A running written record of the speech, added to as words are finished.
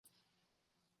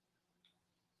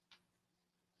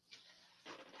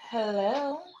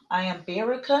Hello, I am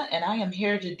Berica and I am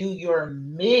here to do your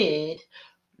mid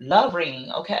love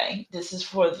reading. Okay, this is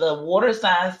for the water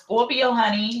sign Scorpio,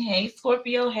 honey. Hey,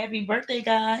 Scorpio, happy birthday,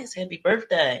 guys. Happy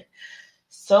birthday.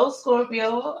 So,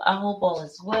 Scorpio, I hope all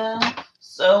is well.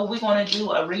 So, we're going to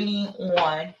do a reading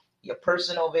on your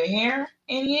person over here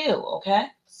and you. Okay,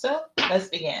 so let's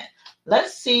begin.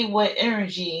 Let's see what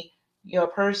energy your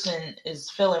person is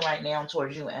feeling right now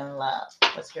towards you in love.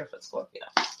 Let's hear for Scorpio.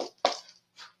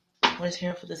 Let's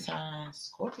hear for the sign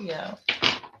Scorpio.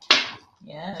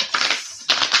 Yes,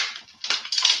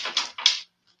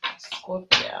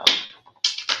 Scorpio.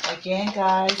 Again,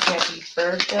 guys, happy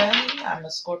birthday. I'm a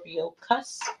Scorpio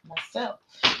cuss myself.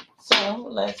 So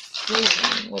let's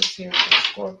see what's here for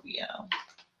Scorpio.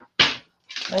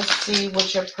 Let's see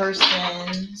what your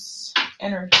person's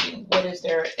energy. What is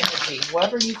their energy?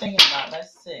 Whatever you think about,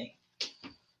 let's see.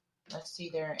 Let's see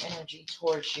their energy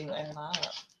towards you in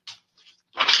love.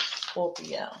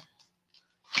 Scorpio.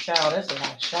 Child, that's a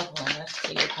lot of shuffling. Let's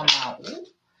see it come out. Ooh.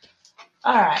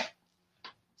 All right.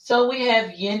 So we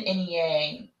have yin and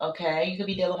yang. Okay. You could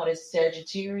be dealing with a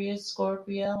Sagittarius,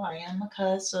 Scorpio. I am a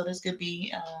cuss, so this could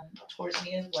be towards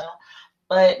me as well.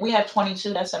 But we have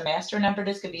 22. That's a master number.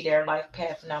 This could be their life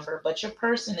path number. But your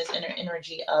person is in an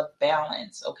energy of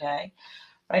balance. Okay.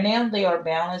 Right now, they are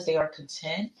balanced. They are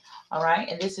content. All right.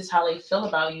 And this is how they feel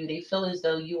about you. They feel as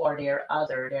though you are their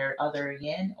other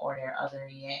yin or their other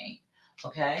yang.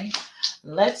 Okay.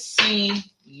 Let's see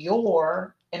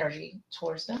your energy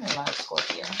towards them in life,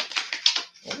 Scorpio.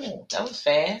 Oh, that was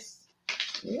fast.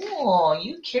 Oh,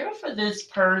 you care for this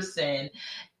person.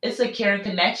 It's a caring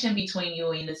connection between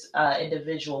you and this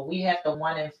individual. We have the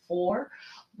 1 and 4,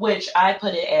 which I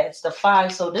put it as the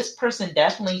 5. So this person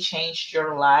definitely changed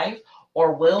your life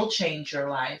or will change your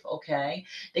life, okay?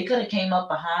 They could have came up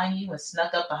behind you and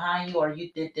snuck up behind you, or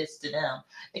you did this to them.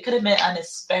 It could have been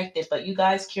unexpected, but you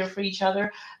guys care for each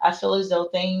other. I feel as though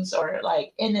things are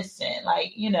like innocent,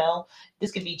 like,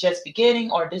 this could be just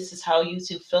beginning, or this is how you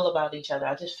two feel about each other.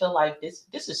 I just feel like this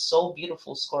is so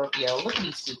beautiful, Scorpio. Look at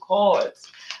these two cards.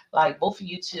 Like both of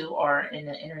you two are in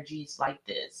the energies like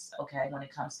this, okay, when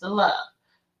it comes to love.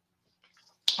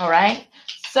 All right.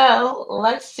 So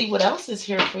let's see what else is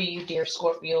here for you, dear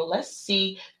Scorpio. Let's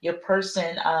see your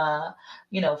person,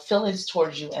 feelings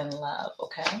towards you in love.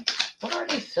 Okay. What are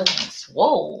their feelings?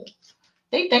 Whoa.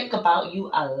 They think about you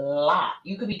a lot.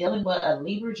 You could be dealing with a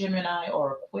Libra, Gemini,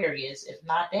 or Aquarius. If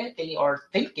not that, they are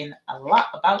thinking a lot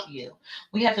about you.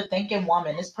 We have the thinking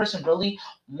woman. This person really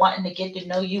wanting to get to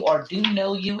know you or do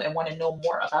know you and want to know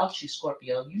more about you,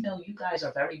 Scorpio. You know, you guys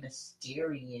are very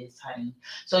mysterious, honey.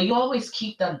 So you always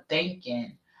keep them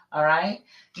thinking. All right.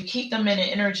 You keep them in an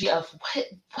energy of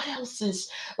what else is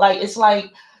like, it's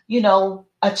like,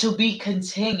 a to be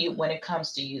continued when it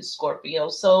comes to you, Scorpio.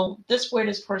 So this where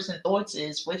this person thoughts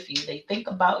is with you. They think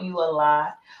about you a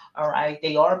lot. All right.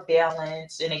 They are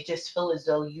balanced and they just feel as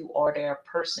though you are their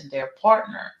person, their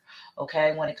partner.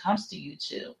 Okay. When it comes to you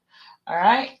two. All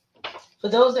right. For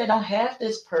those that don't have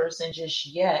this person just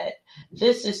yet,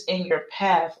 this is in your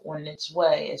path on its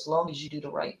way as long as you do the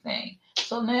right thing.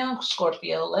 So now,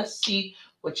 Scorpio, let's see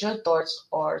what your thoughts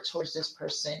are towards this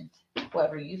person,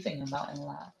 whoever you think about in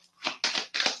life.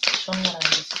 Show me what I'm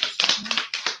missing.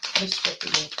 This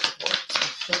Scorpio thoughts and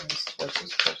feelings towards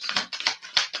this person.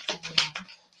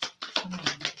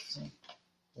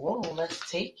 Whoa, let's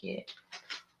take it.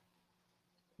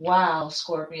 Wow,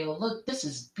 Scorpio, look, this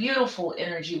is beautiful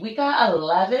energy. We got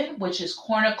 11, which is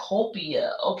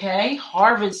cornucopia, okay?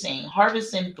 Harvesting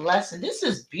blessing. This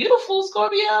is beautiful,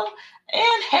 Scorpio.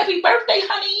 And happy birthday,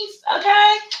 honeys,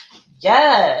 okay?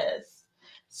 Yes.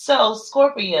 So,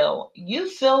 Scorpio, you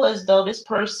feel as though this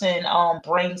person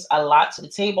brings a lot to the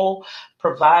table,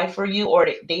 provide for you, or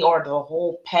they are the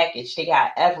whole package. They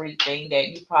got everything that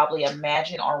you probably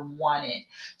imagine or wanted.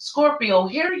 Scorpio,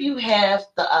 here you have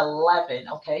the 11,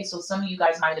 okay? So some of you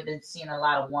guys might have been seeing a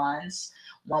lot of ones,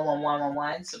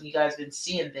 11111. Some of you guys been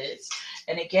seeing this.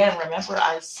 And again, remember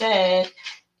I said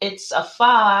it's a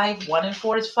 5. 1 and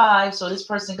 4 is 5. So this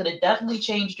person could have definitely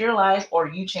changed your life or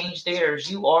you changed theirs.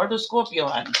 You are the Scorpio,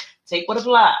 honey. Take what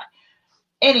apply.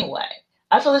 Anyway,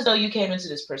 I feel as though you came into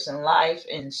this person's life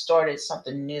and started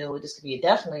something new. This could be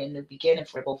definitely a new beginning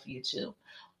for both of you two.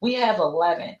 We have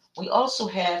 11. We also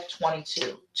have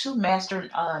 22. Two master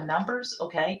numbers,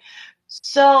 okay?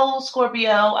 So,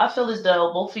 Scorpio, I feel as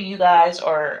though both of you guys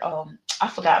are, I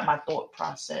forgot my thought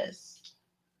process.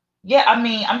 Yeah, I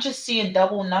mean, I'm just seeing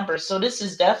double numbers. So this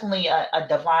is definitely a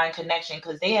divine connection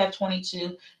because they have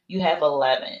 22, you have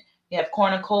 11. You have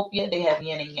cornucopia, they have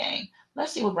yin and yang.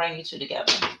 Let's see what brings you two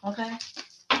together, okay?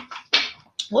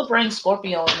 What brings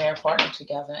Scorpio and their partner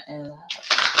together in love?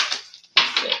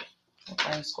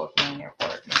 Bring Scorpio and your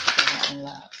partner together in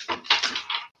love.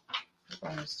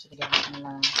 Bring this together in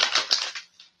love.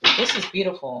 This is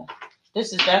beautiful.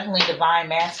 This is definitely divine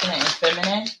masculine and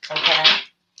feminine, okay?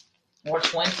 Or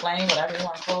twin flame, whatever you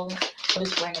want to call it. But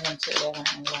it's bringing them together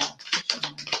in love.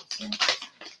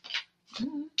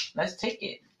 Let's take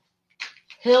it.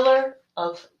 Healer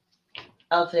of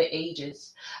the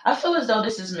ages. I feel as though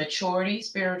this is maturity,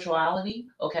 spirituality,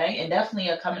 okay? And definitely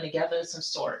a coming together of some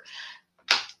sort.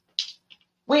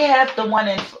 We have the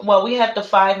we have the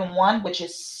 5 and 1, which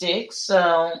is 6.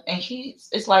 So, and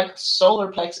it's like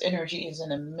solar plex energy is in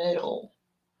the middle.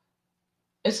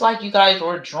 It's like you guys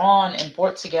were drawn and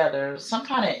brought together, some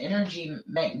kind of energy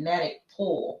magnetic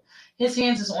pull. His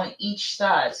hands is on each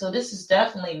side. So this is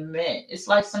definitely meant. It's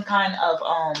like some kind of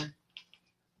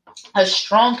a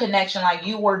strong connection, like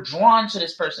you were drawn to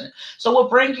this person. So what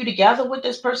brings you together with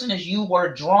this person is you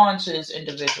were drawn to this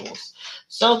individual.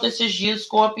 So this is you,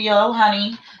 Scorpio,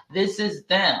 honey. This is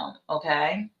them,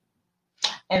 okay?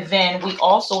 And then we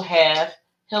also have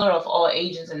Healer of all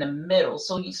ages in the middle.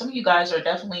 So some of you guys are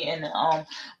definitely in,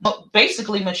 but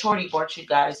basically maturity brought you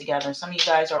guys together. Some of you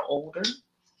guys are older.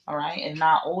 All right. And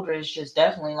not older is just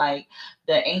definitely like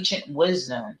the ancient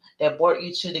wisdom that brought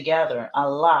you two together a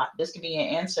lot. This could be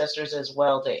your ancestors as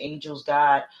well, the angels,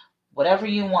 God, whatever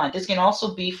you want. This can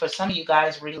also be for some of you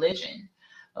guys religion,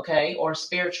 okay, or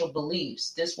spiritual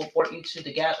beliefs. This will bring you two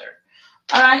together.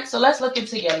 All right. So let's look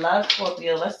into your love,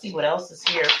 Scorpio. Let's see what else is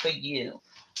here for you.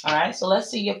 All right. So let's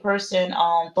see your person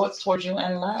thoughts towards you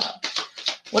in love.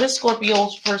 What is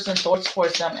Scorpio's person thoughts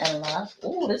towards them in love?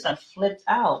 Ooh, this one flipped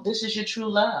out. This is your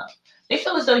true love. They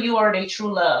feel as though you are their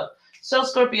true love. So,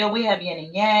 Scorpio, we have yin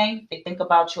and yang. They think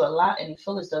about you a lot, and they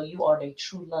feel as though you are their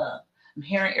true love. I'm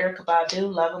hearing Erykah Badu,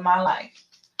 love of my life.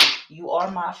 You are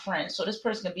my friend. So this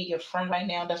person can be your friend right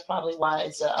now. That's probably why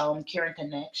it's a caring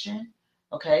connection.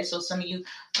 Okay, so some of you,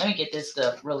 let me get this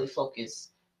stuff really focused.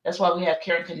 That's why we have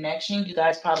caring connection. You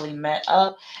guys probably met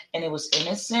up and it was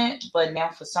innocent, but now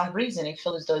for some reason they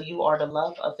feel as though you are the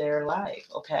love of their life.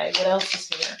 Okay, what else is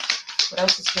here? What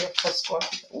else is here for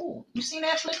Scorpio? Ooh, you seen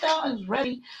that flipped out? It was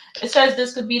ready. It says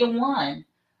this could be the one.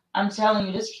 I'm telling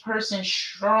you, this person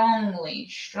strongly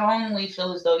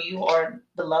feel as though you are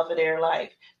the love of their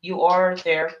life. You are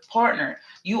their partner.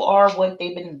 You are what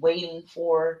they've been waiting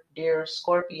for, dear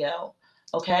Scorpio.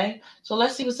 Okay, so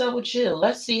let's see what's up with you.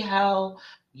 Let's see how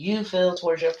you feel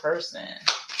towards your person.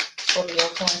 Scorpio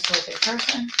feelings towards their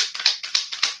person.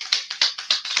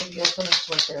 Scorpio feelings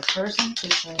towards their person.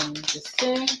 Please remain this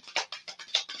thing.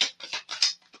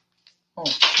 Oh,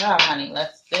 God, honey.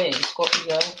 Let's see.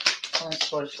 Scorpio feelings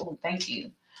towards. Oh, thank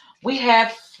you. We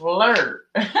have flirt.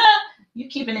 You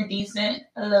keeping it decent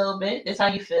a little bit. That's how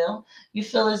you feel. You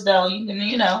feel as though you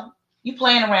can, you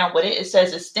playing around with it. It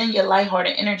says extend your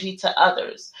lighthearted energy to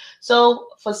others. So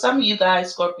for some of you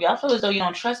guys, Scorpio, I feel as though you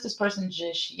don't trust this person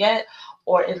just yet,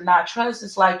 or if not trust,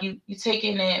 it's like you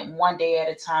taking it one day at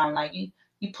a time. Like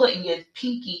you putting your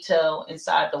pinky toe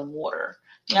inside the water.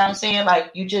 You know what I'm saying?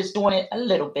 Like you just doing it a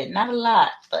little bit, not a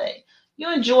lot, but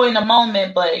you enjoying the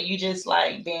moment, but you just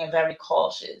like being very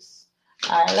cautious.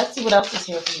 All right, let's see what else is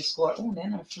here for you, Scorpio. Oh,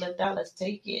 then I'm flipped out. Let's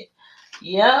take it.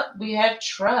 Yep, we have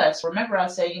trust. Remember I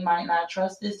said you might not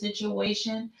trust this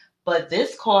situation, but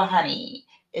this call, honey,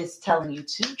 is telling you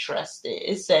to trust it.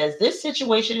 It says this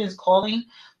situation is calling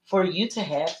for you to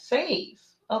have faith,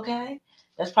 okay?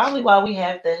 That's probably why we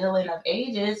have the healing of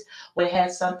ages, where it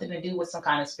has something to do with some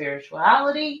kind of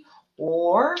spirituality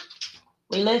or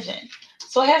religion.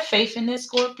 So have faith in this,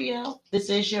 Scorpio.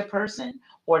 This is your person,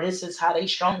 or this is how they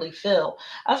strongly feel.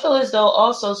 I feel as though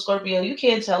also, Scorpio, you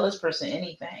can't tell this person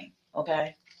anything.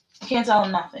 Okay, you can't tell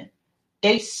them nothing.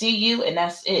 They see you, and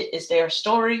that's it. It's their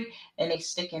story, and they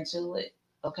stick into it.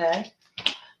 Okay.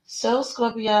 So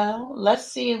Scorpio, let's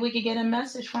see if we can get a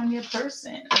message from your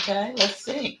person. Okay, let's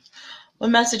see.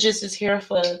 What messages is here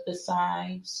for the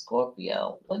sign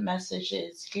Scorpio? What message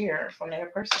is here from their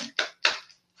person?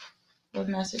 What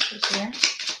message is here?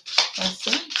 Let's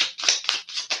see.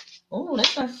 Oh,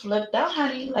 this one flipped out,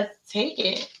 honey. Let's take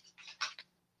it.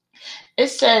 It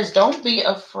says, don't be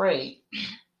afraid.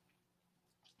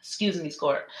 Excuse me,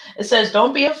 Scorp. It says,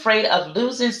 don't be afraid of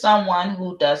losing someone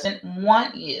who doesn't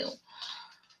want you.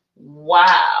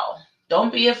 Wow.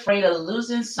 Don't be afraid of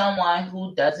losing someone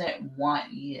who doesn't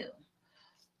want you.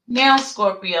 Now,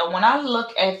 Scorpio, when I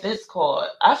look at this card,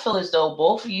 I feel as though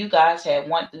both of you guys had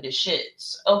went through the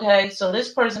shits. Okay, so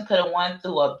this person could have went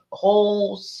through a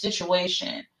whole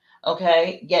situation.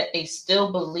 Okay, yet they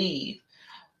still believe.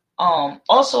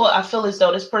 Also, I feel as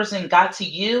though this person got to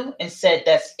you and said,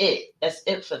 that's it. That's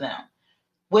it for them.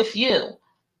 With you,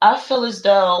 I feel as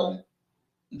though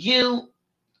you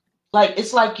Like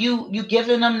it's like you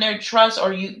giving them their trust, or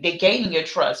they gaining your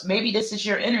trust. Maybe this is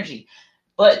your energy.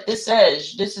 But this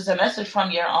says, this is a message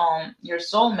from your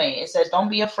soulmate. It says, don't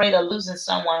be afraid of losing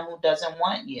someone who doesn't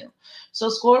want you. So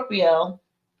Scorpio,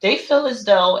 they feel as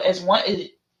though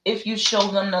if you show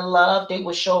them the love, they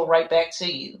will show right back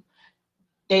to you.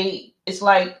 It's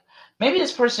like maybe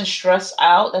this person's stressed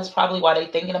out. That's probably why they're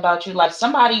thinking about you. Like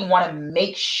somebody want to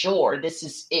make sure this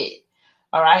is it.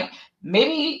 All right.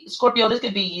 Maybe Scorpio, this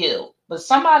could be you, but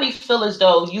somebody feel as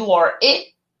though you are it,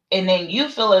 and then you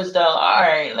feel as though, all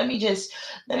right, let me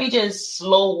just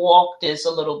slow walk this a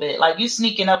little bit. Like you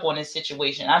sneaking up on this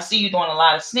situation. I see you doing a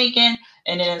lot of sneaking,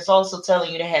 and then it's also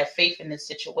telling you to have faith in this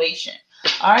situation.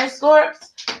 All right, Scorps.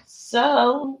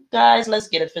 So, guys, let's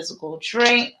get a physical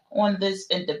trait on this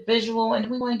individual, and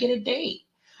we want to get a date.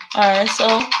 All right,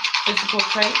 so physical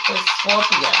trait for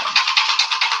Scorpio.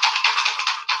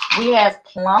 We have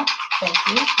plump. Thank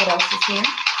you. What else is here?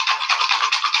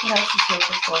 What else is here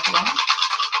for Scorpio?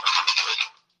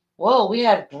 Whoa, we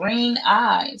have green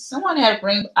eyes. Someone had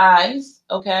green eyes,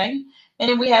 okay? And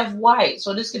then we have white.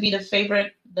 So this could be the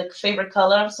favorite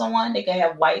color of someone. They could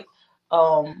have white,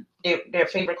 their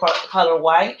favorite color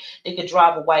white. They could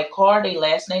drive a white car. Their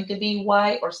last name could be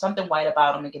white or something white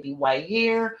about them. It could be white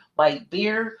hair, white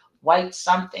beard, white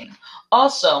something.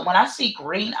 Also, when I see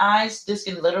green eyes, this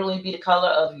can literally be the color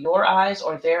of your eyes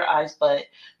or their eyes, but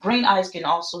green eyes can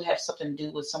also have something to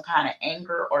do with some kind of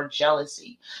anger or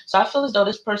jealousy. So I feel as though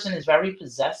this person is very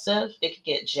possessive. They could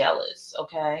get jealous,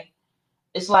 okay?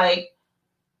 It's like,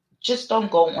 just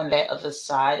don't go on that other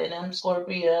side of them,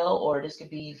 Scorpio, or this could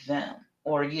be them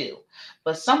or you.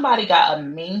 But somebody got a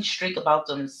mean streak about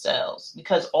themselves,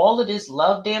 because all of this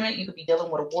love, damn it, you could be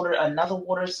dealing with another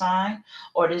water sign,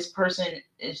 or this person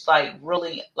is like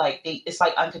really like it's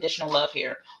like unconditional love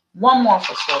here. One more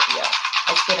for Scorpio.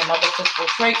 Let's get another physical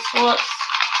trait, Scorps.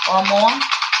 One more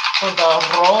for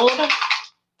the road.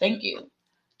 Thank you.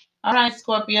 All right,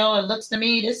 Scorpio, it looks to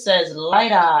me, this says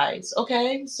light eyes.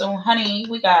 Okay, so honey,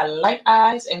 we got light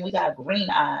eyes and we got green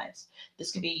eyes.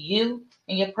 This could be you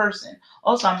and your person.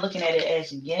 Also, I'm looking at it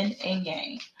as yin and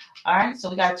yang. All right, so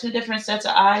we got two different sets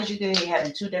of eyes. You could be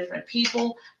having two different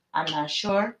people. I'm not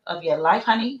sure of your life,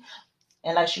 honey,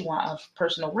 unless you want a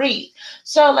personal read.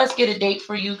 So let's get a date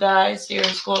for you guys here,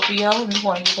 Scorpio, and we're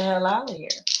going to get the hell out of here.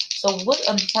 So what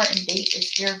important date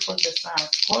is here for the sign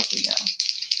Scorpio?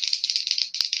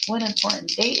 What important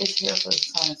date is here for the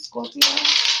sign Scorpio?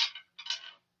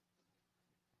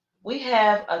 We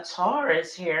have a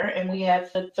Taurus here, and we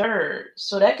have the 3rd.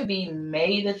 So that could be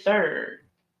May the 3rd.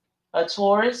 A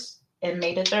Taurus and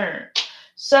May the 3rd.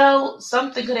 So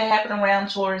something could have happened around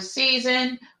Taurus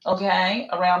season, okay,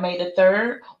 around May the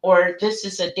 3rd, or this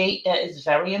is a date that is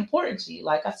very important to you,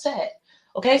 like I said.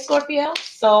 Okay, Scorpio?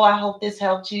 So I hope this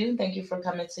helped you. Thank you for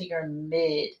coming to your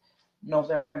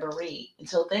mid-November read.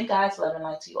 Until then, guys, love and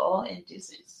light to you all, and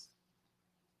deuces.